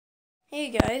Hey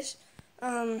guys,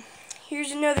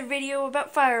 here's another video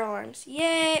about fire alarms.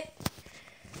 Yay!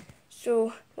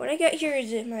 So what I got here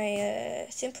is my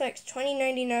Simplex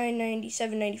 2099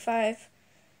 9795,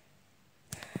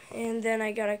 and then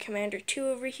I got a Commander 2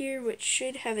 over here, which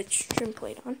should have its trim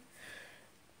plate on.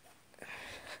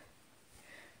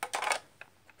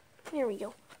 There we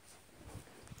go.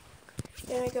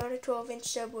 Then I got a 12-inch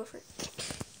subwoofer.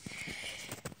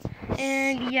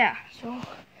 And yeah, so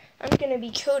I'm gonna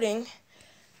be coating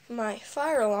my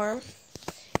fire alarm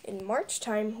in March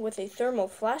time with a thermal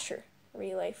flasher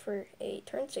relay for a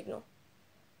turn signal.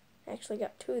 I actually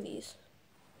got two of these.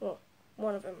 Well,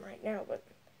 one of them right now, but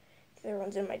the other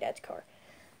one's in my dad's car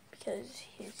because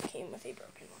his came with a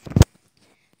broken one.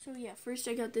 So yeah, first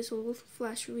I got this little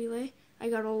flash relay. I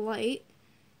got a light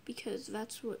because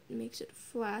that's what makes it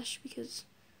flash, because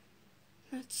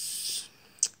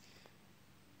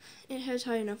it has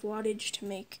high enough wattage to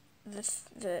make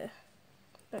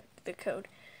the code.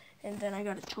 And then I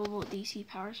got a 12-volt DC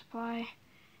power supply,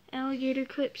 alligator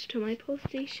clips to my pole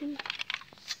station,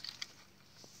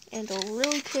 and I'll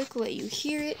really quick let you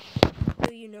hear it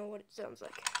so you know what it sounds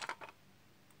like.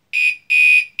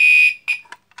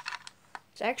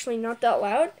 It's actually not that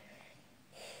loud,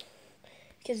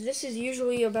 because this is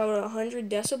usually about 100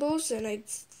 decibels, and I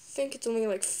think it's only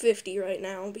like 50 right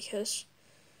now, because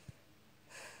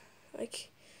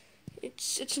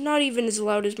it's not even as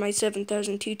loud as my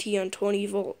 7002T on 20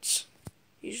 volts.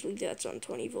 Usually that's on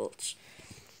 20 volts.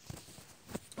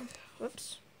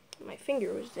 Whoops, my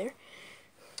finger was there.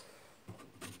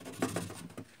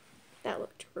 That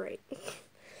looked right.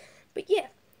 But yeah,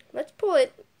 let's pull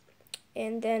it,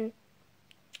 and then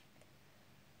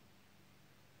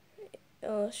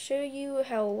I'll show you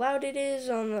how loud it is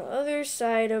on the other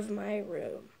side of my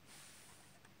room.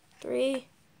 3,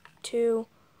 2,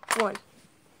 1.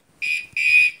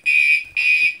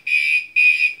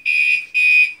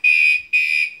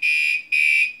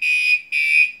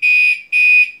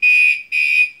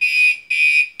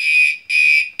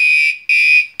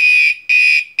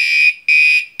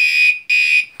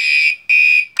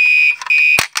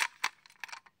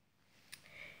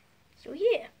 So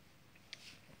yeah,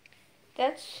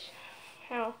 that's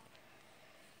how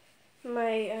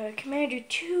my Commander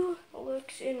 2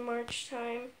 looks in March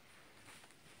time.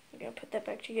 I'm going to put that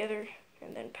back together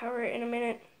and then power it in a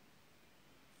minute.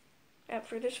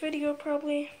 After this video,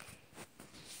 probably.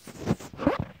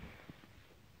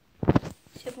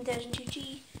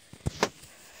 7002G.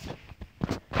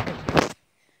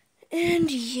 And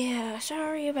yeah,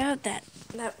 sorry about that.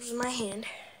 That was my hand.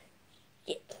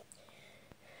 Yeah.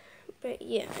 But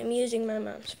yeah, I'm using my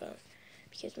mom's phone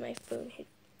because my phone had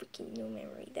freaking no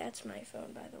memory. That's my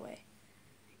phone, by the way.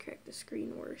 I cracked the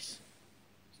screen worse.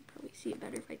 You can probably see it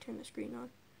better if I turn the screen on.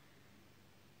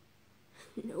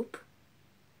 Nope.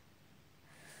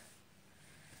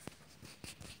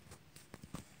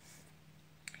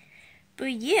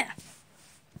 But yeah,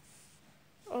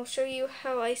 I'll show you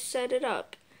how I set it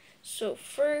up. So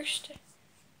first,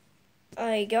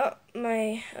 I got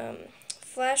my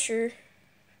flasher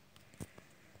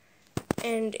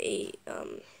and a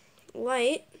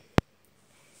light,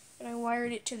 and I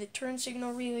wired it to the turn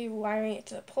signal relay, wiring it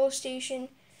to the pole station,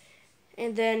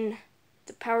 and then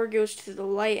the power goes to the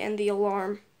light and the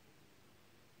alarm.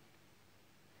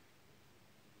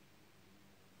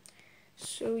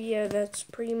 So yeah, that's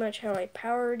pretty much how I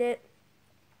powered it.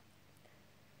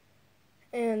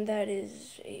 And that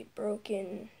is a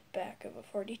broken back of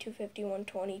a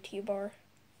 4250-120 T-bar.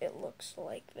 It looks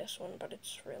like this one, but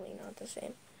it's really not the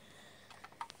same.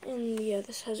 And yeah,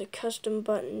 this has a custom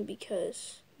button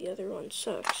because the other one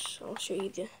sucks. I'll show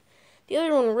you the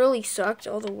other one really sucked.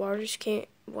 All the wires came,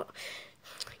 well,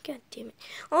 god damn it.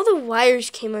 All the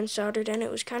wires came unsoldered and it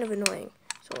was kind of annoying.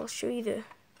 So I'll show you the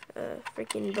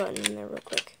freaking button in there real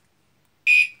quick.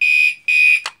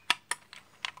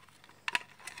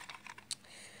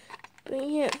 But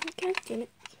yeah, god damn it.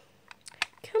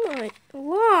 Come on,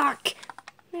 lock!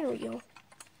 There we go.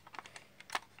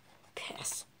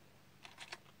 Pass.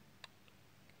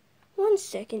 1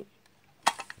 second.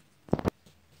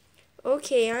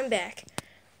 Okay, I'm back.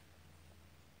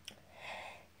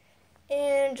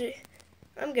 And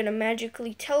I'm gonna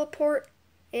magically teleport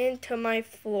into my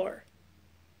floor.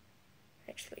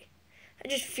 Actually, I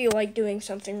just feel like doing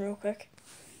something real quick.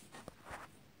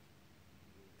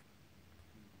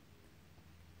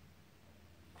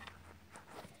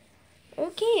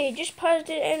 Okay, I just paused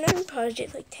it and unpaused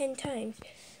it like 10 times.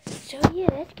 So yeah,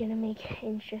 that's gonna make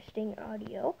interesting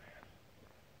audio.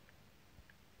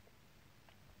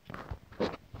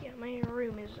 Yeah, my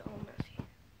room is all messy.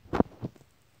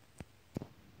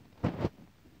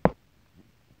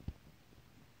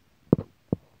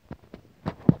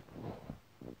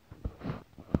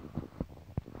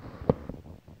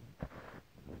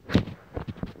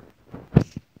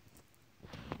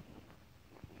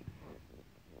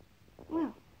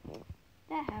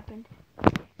 happened.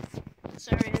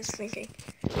 Sorry, I was thinking.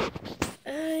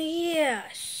 Yeah,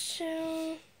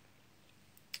 so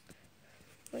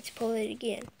let's pull it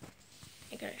again.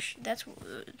 That's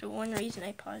the one reason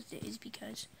I paused it is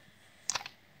because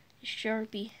the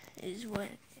Sharpie is what.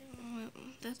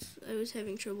 I was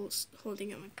having trouble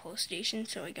holding up my PlayStation,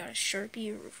 so I got a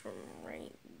Sharpie from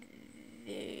right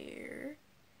there.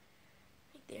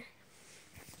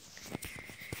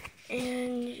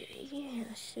 And yeah,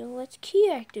 so let's key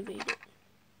activate it.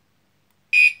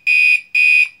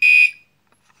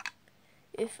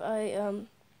 If I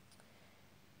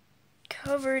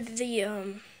covered the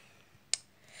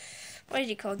what is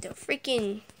it called? The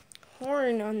freaking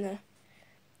horn on the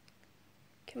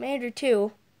Commander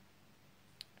 2.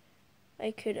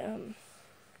 I could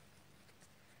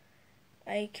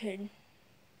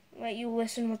let you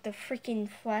listen what the freaking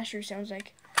flasher sounds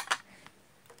like.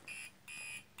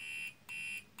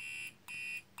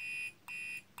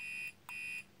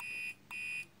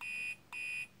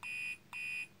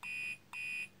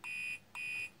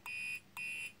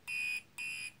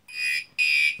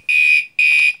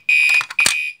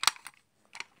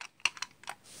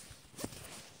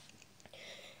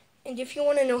 And if you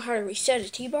want to know how to reset a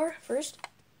T-bar, first,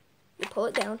 you pull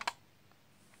it down.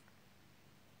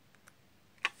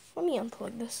 Let me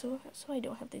unplug this so I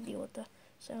don't have to deal with the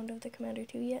sound of the Commander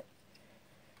 2 yet.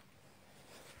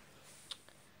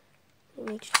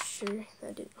 Make sure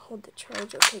that didn't hold the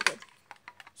charge. Okay, good.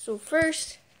 So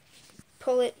first,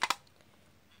 pull it.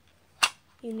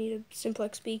 You need a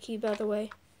simplex B key, by the way.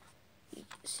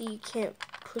 See, you can't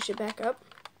push it back up,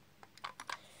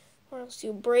 or else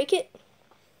you'll break it.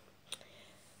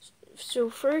 So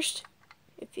first,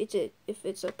 if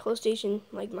it's a PlayStation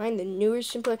like mine, the newer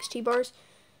simplex T-bars,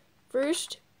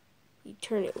 first you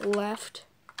turn it left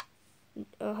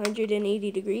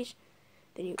 180 degrees,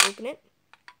 then you open it,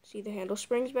 see the handle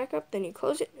springs back up, then you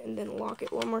close it, and then lock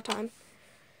it one more time.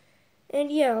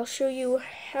 And yeah, I'll show you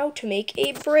how to make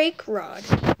a brake rod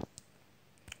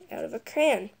out of a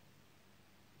crayon.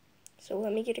 So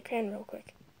let me get a crayon real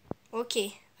quick.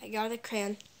 Okay, I got a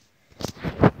crayon.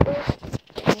 First,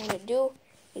 what you want to do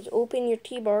is open your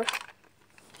T-bar.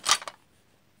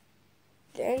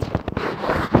 Then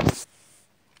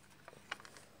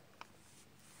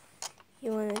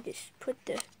you want to just put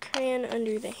the crayon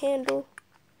under the handle.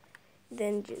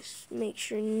 Then just make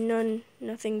sure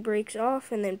nothing breaks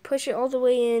off, and then push it all the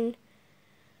way in.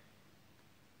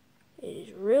 It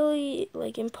is really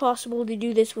like impossible to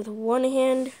do this with one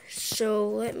hand, so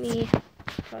let me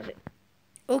pause it.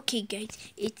 Okay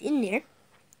guys, it's in there.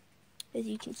 As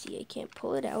you can see, I can't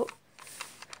pull it out,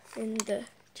 and the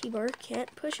T-bar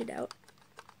can't push it out.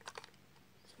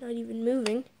 It's not even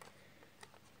moving.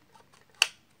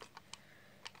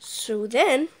 So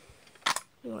then,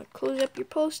 you want to close up your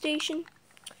PlayStation.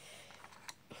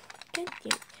 God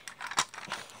damn it.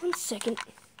 1 second.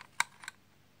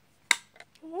 It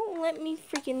won't let me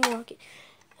freaking lock it.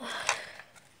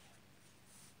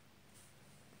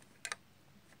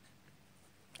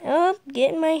 Oh,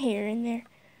 getting my hair in there.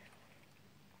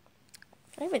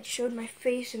 I haven't showed my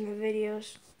face in the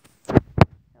videos.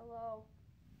 Hello.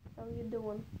 How you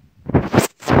doing?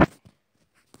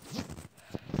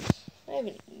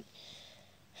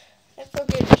 I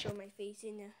forget to show my face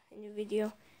in the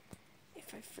video.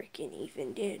 If I freaking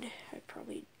even did, I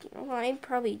probably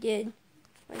did.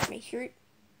 Like my shirt.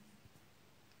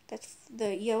 That's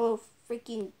the yellow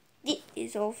freaking it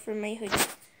is all from my hoodie.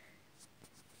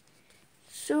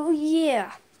 So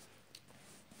yeah.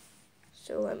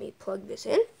 So let me plug this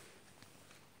in.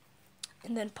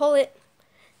 And then pull it.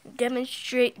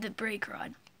 Demonstrate the brake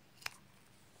rod.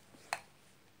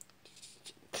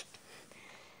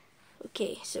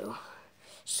 Okay, so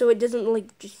it doesn't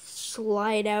like just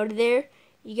slide out of there.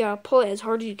 You gotta pull it as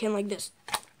hard as you can like this.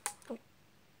 Oh,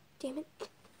 damn it.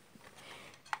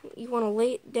 You wanna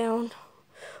lay it down.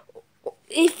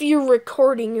 If you're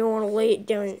recording, you wanna lay it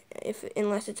down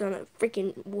unless it's on a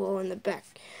freaking wall in the back.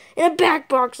 In a back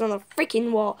box on the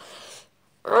freaking wall.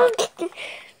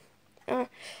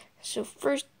 So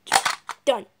first,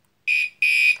 done.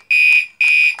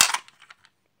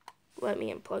 Let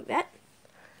me unplug that.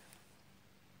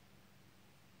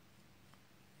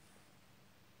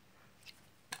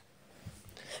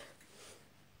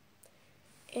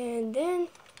 And then,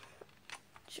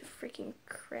 it's a freaking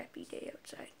crappy day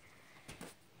outside.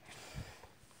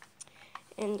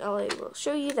 And I will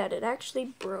show you that it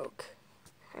actually broke.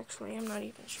 Actually, I'm not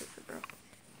even sure if it broke.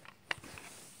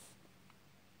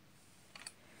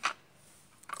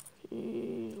 A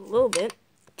little bit.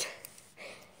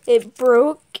 It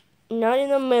broke, not in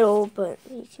the middle, but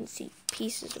you can see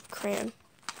pieces of crayon.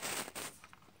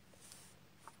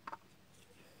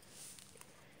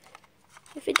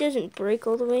 If it doesn't break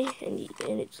all the way and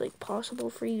it's like possible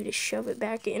for you to shove it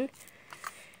back in,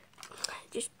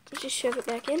 just shove it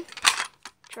back in.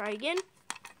 Try again.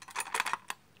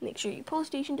 Make sure your pull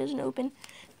station doesn't open.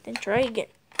 Then try again.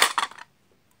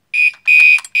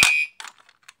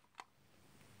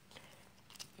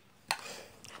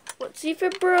 Let's see if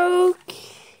it broke.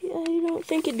 I don't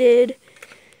think it did.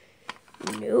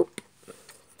 Nope.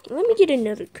 Let me get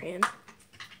another crayon.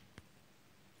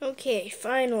 Okay,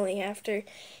 finally, after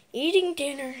eating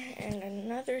dinner and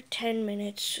another 10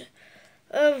 minutes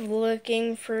of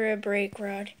looking for a brake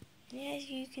rod, as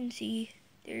you can see,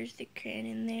 there's the crayon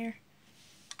in there.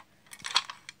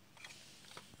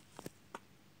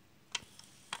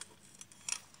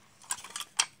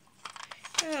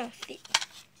 Oh,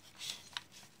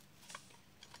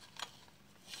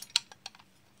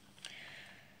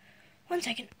 one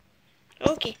second.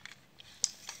 Okay.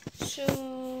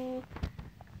 So,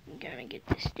 I'm gonna get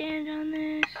the stand on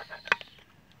this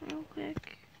real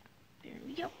quick. There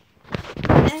we go.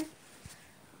 And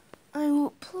I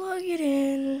will plug it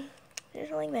in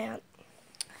just like that.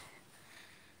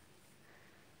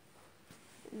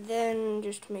 Then,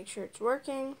 just to make sure it's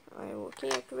working, I will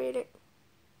deactivate it.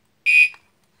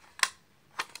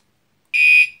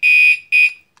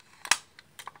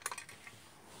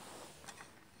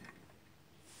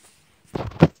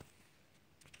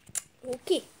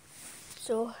 Okay,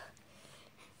 so,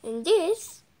 and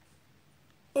this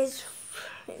is,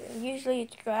 usually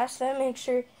it's grass, that make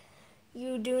sure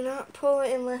you do not pull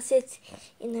it unless it's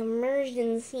an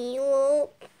emergency.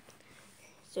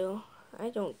 So, I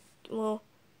don't, well,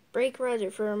 brake rods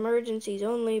are for emergencies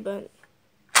only, but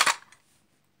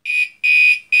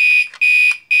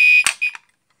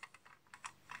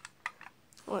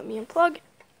let me unplug.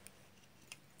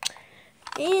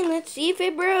 And let's see if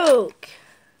it broke.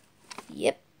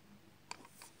 Yep.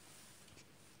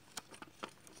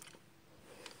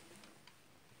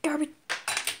 Garbage.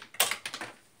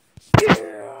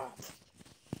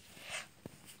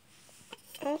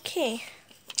 Okay.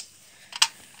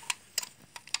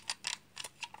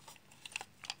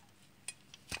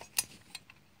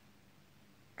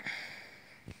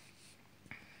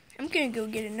 I'm gonna go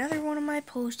get another one of my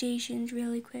pull stations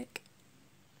really quick.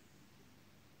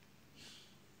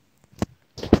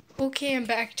 Okay, I'm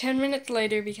back 10 minutes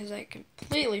later because I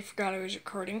completely forgot I was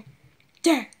recording.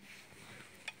 Dang!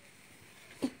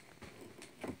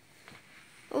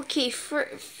 Okay,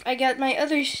 I got my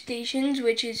other stations,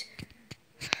 which is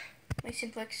my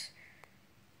Simplex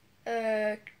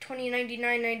 2099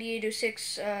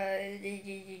 9806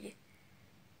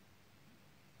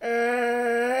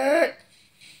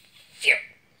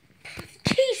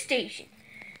 T station.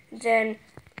 Then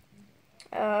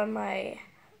my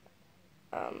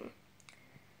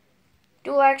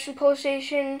dual action pull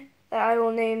station that I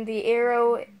will name the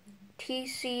Aero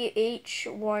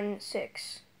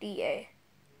TCH16DA.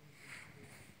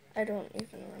 I don't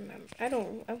even remember. I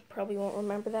probably won't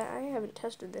remember that. I haven't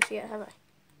tested this yet, have I?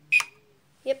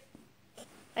 Yep,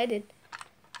 I did.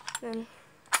 Then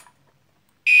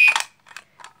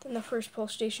the first pull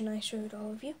station I showed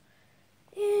all of you.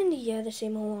 And yeah, the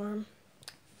same alarm.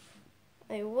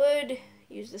 I would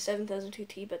use the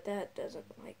 7002T, but that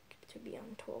doesn't like to be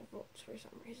on 12 volts for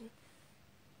some reason.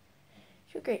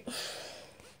 So great.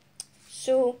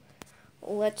 So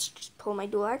let's just pull my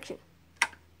dual action.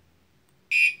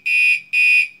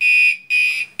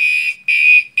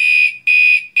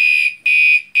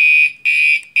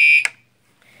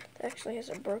 It actually has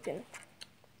a broken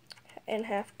in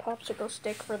half popsicle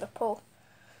stick for the pull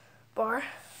bar.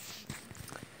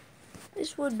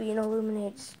 This would be an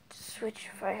illuminated switch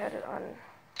if I had it on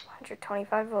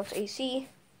 125 volts AC,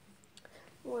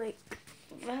 like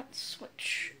that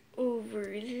switch over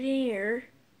there.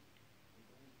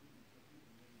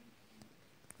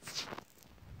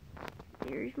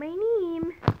 There's my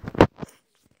name.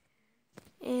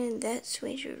 And that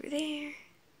switch over there.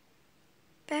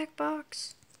 Back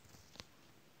box.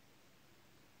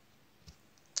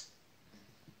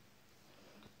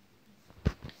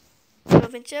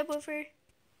 Moving subwoofer.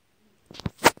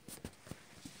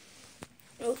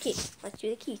 Okay, let's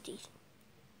do the key station.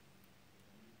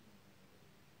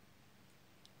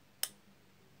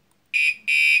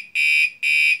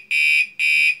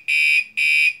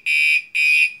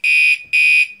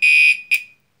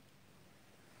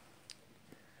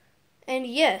 And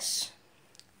yes,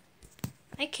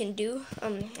 I can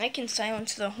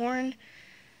silence the horn.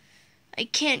 I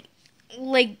can't,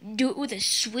 like, do it with a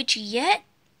switch yet,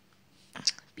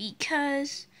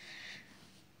 because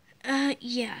I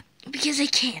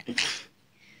can't,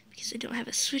 because I don't have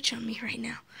a switch on me right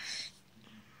now.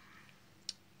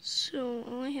 So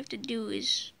all I have to do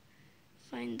is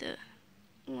find the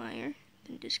wire,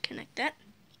 then disconnect that,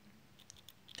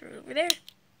 throw it over there,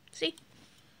 see?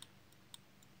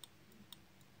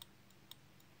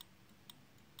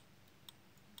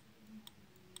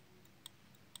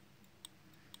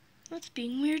 That's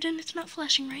being weird and it's not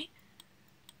flashing right.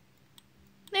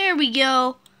 There we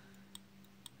go.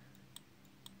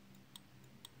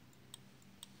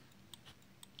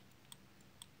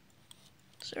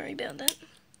 Sorry about that.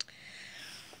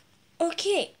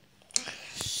 Okay,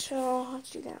 so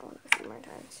let's do that one a few more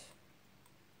times.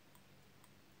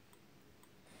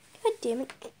 God damn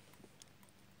it.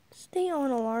 Stay on,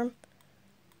 alarm.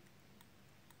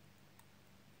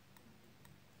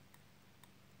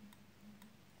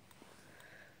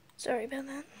 Sorry about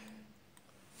that.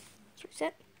 Let's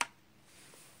reset.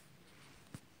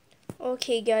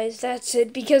 Okay, guys, that's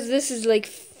it, because this is like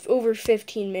over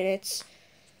 15 minutes.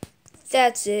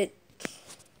 That's it.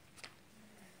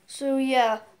 So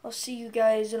yeah, I'll see you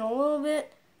guys in a little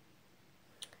bit.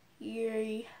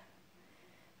 Yay.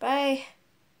 Bye.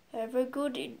 Have a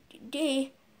good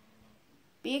day.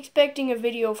 Be expecting a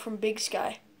video from Big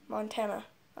Sky, Montana.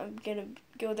 I'm gonna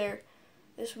go there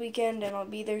this weekend and I'll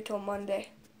be there till Monday.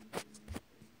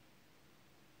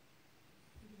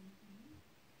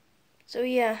 So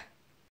yeah.